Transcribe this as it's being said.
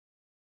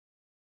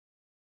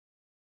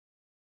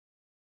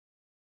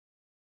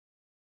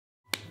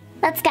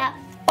Let's go.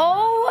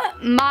 Oh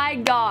my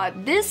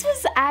god, this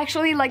was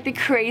actually like the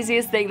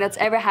craziest thing that's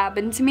ever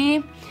happened to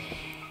me.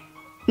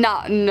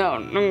 No,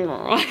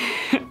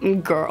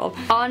 girl.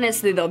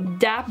 Honestly though,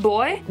 that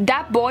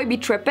boy be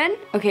trippin'.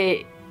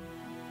 Okay,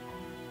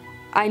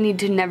 I need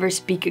to never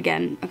speak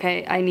again.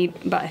 Okay,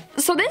 bye.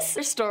 So this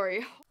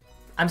story.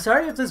 I'm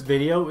sorry if this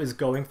video is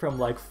going from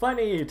like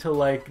funny to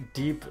like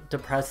deep,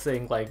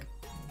 depressing, like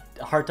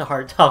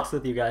heart-to-heart talks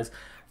with you guys.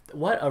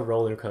 What a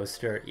roller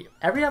coaster.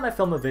 Every time I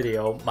film a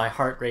video, my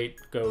heart rate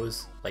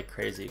goes like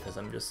crazy because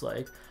I'm just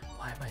like,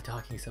 why am I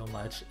talking so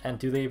much? And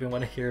do they even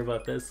want to hear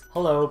about this?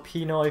 Hello,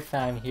 Pinoy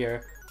fan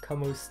here.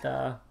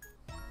 Kamusta?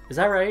 Is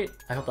that right?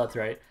 I hope that's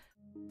right.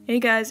 Hey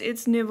guys,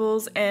 it's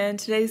Nibbles, and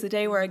today's the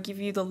day where I give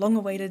you the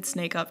long-awaited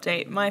snake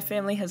update. My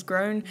family has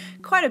grown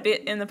quite a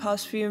bit in the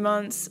past few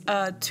months,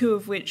 two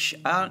of which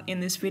aren't in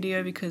this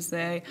video because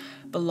they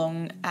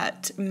belong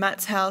at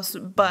Matt's house,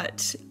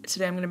 but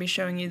today I'm going to be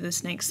showing you the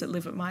snakes that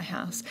live at my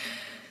house.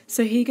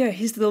 So here you go,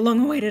 here's the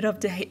long-awaited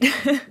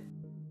update.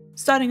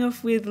 Starting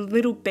off with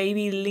little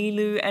baby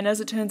Lilu, and as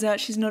it turns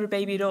out, she's not a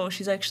baby at all,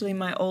 she's actually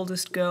my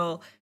oldest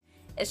girl.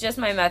 It's just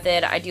my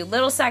method. I do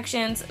little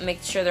sections,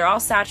 make sure they're all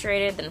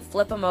saturated, then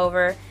flip them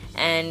over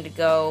and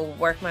go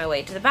work my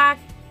way to the back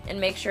and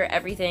make sure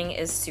everything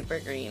is super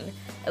green.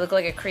 I look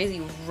like a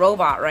crazy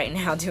robot right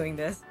now doing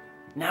this.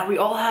 Now we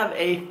all have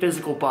a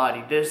physical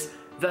body, this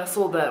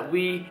vessel that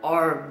we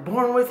are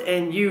born with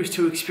and use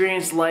to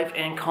experience life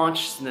and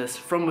consciousness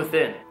from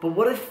within. But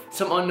what if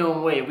some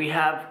unknown way we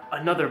have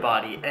another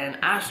body, an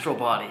astral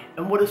body?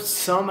 And what if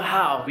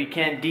somehow we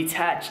can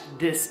detach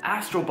this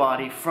astral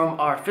body from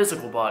our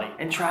physical body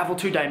and travel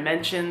to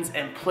dimensions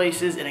and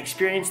places and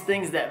experience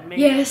things that may—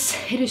 Yes,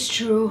 it is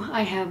true.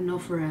 I have no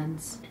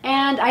friends.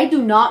 And I do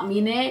not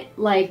mean it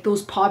like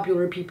those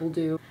popular people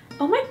do.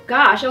 Oh my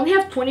gosh, I only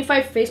have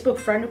 25 Facebook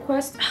friend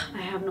requests.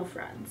 I have no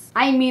friends.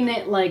 I mean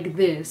it like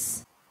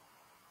this.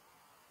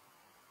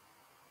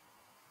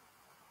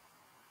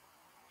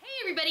 Hey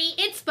everybody,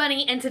 it's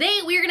Bunny, and today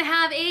we're gonna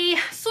have a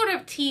sort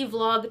of tea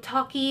vlog,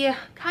 talky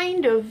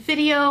kind of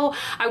video.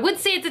 I would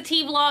say it's a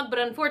tea vlog, but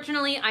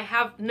unfortunately I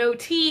have no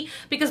tea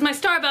because my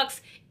Starbucks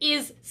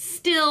is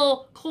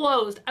still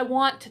closed. I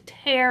want to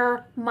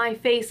tear my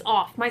face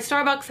off. My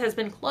Starbucks has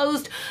been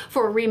closed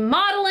for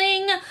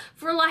remodeling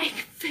for like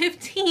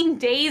 15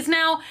 days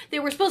now. They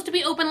were supposed to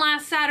be open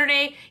last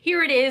Saturday.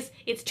 Here it is.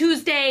 It's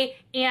Tuesday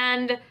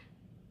and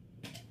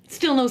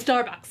still no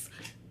Starbucks.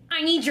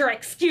 I need your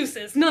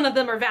excuses. None of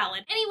them are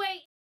valid.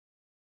 Anyway,